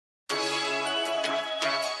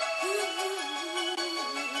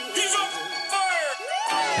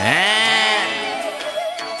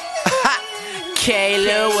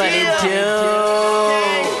K-Lou, what it do?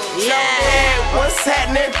 Yeah, what's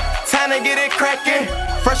happening? Time to get it crackin'.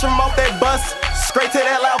 Fresh from off that bus, straight to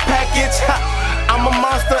that loud package. I'm a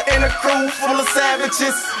monster in a crew full of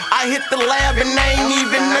savages. I hit the lab and I ain't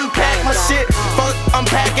even unpack my shit. Fuck,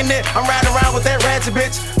 unpacking it. I'm riding around with that ratchet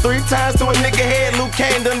bitch. 3 times to a nigga head. Lou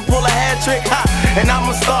Kane done pull a hat trick. Ha, and I'm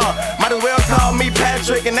a star. Might as well call me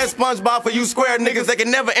Patrick. And that's SpongeBob for you square niggas that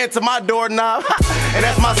can never enter my doorknob. And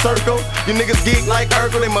that's my circle. You niggas geek like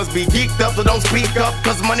Urkel. They must be geeked up, so don't speak up,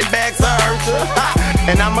 cause money bags are hurt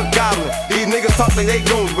you. And I'm a goblin. These niggas talk like they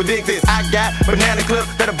goons, but dig this. I got banana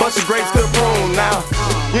clips that a bunch of grapes could prune. Now,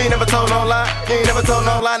 you ain't never told no lie. You ain't never told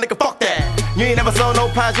no lie, nigga, fuck that. You ain't never sold no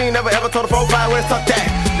pies, you ain't never ever told a profile where it's tucked at.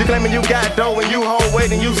 You claiming you got dough when you hold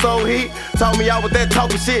weight and you so heat. Told me y'all with that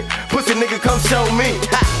talking shit, pussy nigga come show me.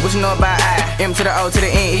 What you know about I? M to the O to the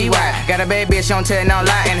N-E-Y. Got a bad bitch, she don't tell no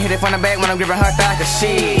lie, and hit it from the back when I'm giving her thigh. Cause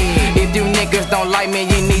shit, if you niggas don't like me,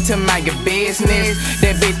 you need to mind your business.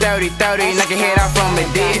 That bitch 30-30, knock your head off from a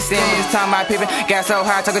distance. This time my pippin' got so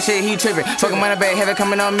high, talking shit, he trippin'. Fucking money back, heavy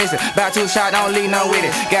coming on missing. About 2 shots, don't leave no with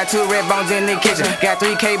it. Got 2 red bones in the kitchen. Got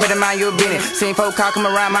 3K, better mind your business. Seen 4 cock come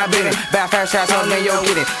around my business. About 5 shots, on me, yo,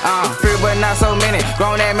 get it. Free but not so many.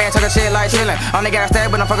 Grown that man talking shit like chillin'. Only got a stack,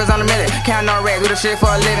 but I'm focused on the minute. Count no racks, do the shit for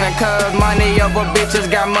a living. Cause money over bitches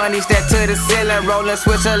got money stacked to the ceiling. Rollin'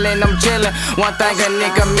 Switzerland, I'm chillin'. One thing a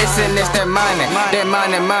nigga missing is that money. That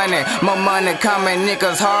money. More money coming.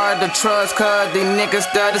 Niggas hard to trust, cause these niggas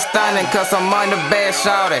study stunning. Cause I'm on the Bag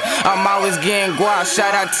Shawty. I'm always getting guap.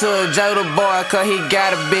 Shout out to Joe the boy, cause he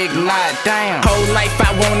got a big knot. Damn. Whole life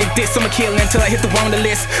I wanted this, I'ma kill until I hit the wanted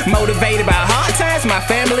list. Motivated by hard times, my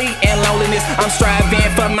family, and loneliness. I'm striving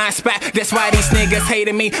for my spot, that's why these niggas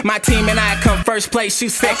hated me. My team and I come first place, you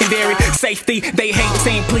secondary. Safety, they hate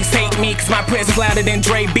team, please hate me, cause my presence louder than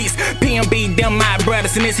Dre beats. PMB, them my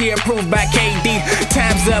brothers, and this here approved by KD.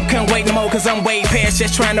 Time's up, can't wait no more, cause I'm way past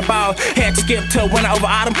just trying to ball. Had to skip to winter over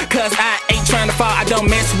autumn, cause I ain't trying to fall. I don't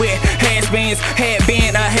mess with has-beens, had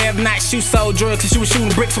been or have not. Shoot so drugs, cause she was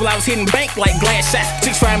shooting bricks while I was hitting bank like glass shots.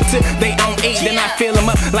 Chicks trying me till they on eat, then I fill them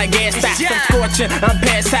up like gas stops. I'm scorching, I'm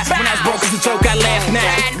past hot. When I was broke as a joke, I laugh now.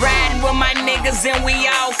 Riding with my niggas and we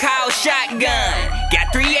all call shotgun.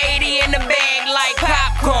 Got 380 in the bag like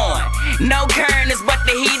popcorn. No kernels, but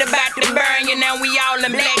the heat about to burn you. Now we all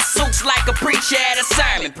in black suits like a preacher at a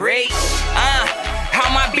sermon. Preach. How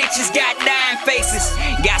my bitches got dying faces.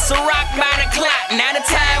 Got so rocked by the clock, now the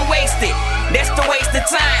time wasted. That's the waste of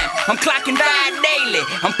time. I'm clocking 5 daily.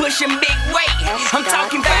 I'm pushing big weight. I'm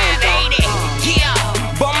talking 580. Yeah,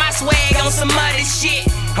 bought my swag on some other shit.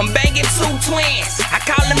 I'm banging 2 twins. I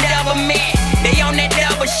call them double men. They on that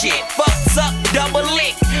double shit. Fucks up, double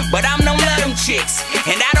lick. But I'm don't love them chicks,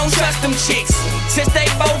 and I don't trust them chicks. Since they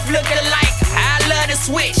both look alike, I love to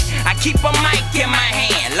switch. I keep a mic in my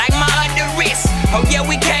hand, like my other wrist. Oh yeah,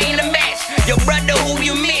 we came to match. Your brother who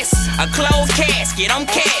you miss. A closed casket, I'm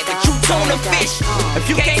cat, but you tuna fish. If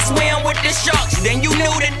you can't swim with the sharks, then you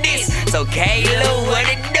new to this. So K-Lou, what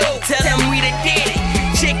it do? Tell them we done did it.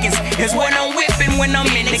 Chickens is what I'm whipping when I'm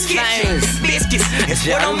in the kitchen. Biscuits is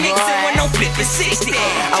what I'm mixing when I'm flipping 60.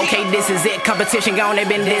 Okay, this is it. Competition gone, they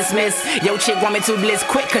been dismissed. Yo, chick want me to bliss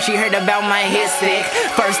quick, cause she heard about my hit stick.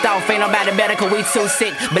 First off, ain't nobody better, cause we too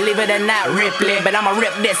sick. Believe it or not, Ripley. But I'ma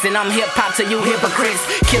rip this, and I'm hip-hop to you hypocrites.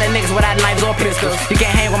 Killing niggas without knives or pistols. You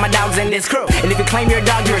can't hang with my dogs in this crew. And if you claim you're a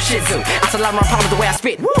dog, you're a shih tzu. I still love my problems the way I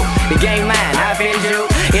spit. Woo! The game mine, I offend you.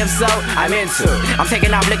 If so, I'm into. I'm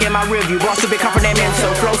taking off, looking at my review. Boss stupid comfort that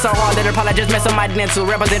mental. Flow so hard that it probably just mess up my dental.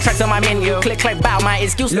 Represent tracks on my menu. Click, bow, my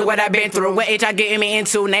excuse. Look what I've been through. What age I getting me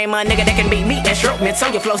into? Name a nigga that can beat me and stroke me. So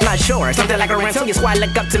your flow's not sure. Something like a rental. Your squad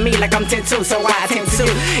look up to me like I'm 10-2. So I attend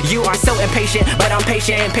to. You are so impatient, but I'm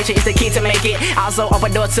patient. And patient is the key to make it. Also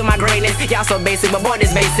open door to my greatness. Y'all so basic, but boy,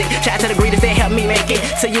 this basic. Shout out to the greatest that helped me make it.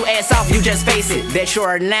 Till you ass off, you just face it. That you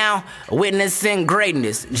are now witnessing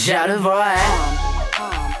greatness. Shout out, boy.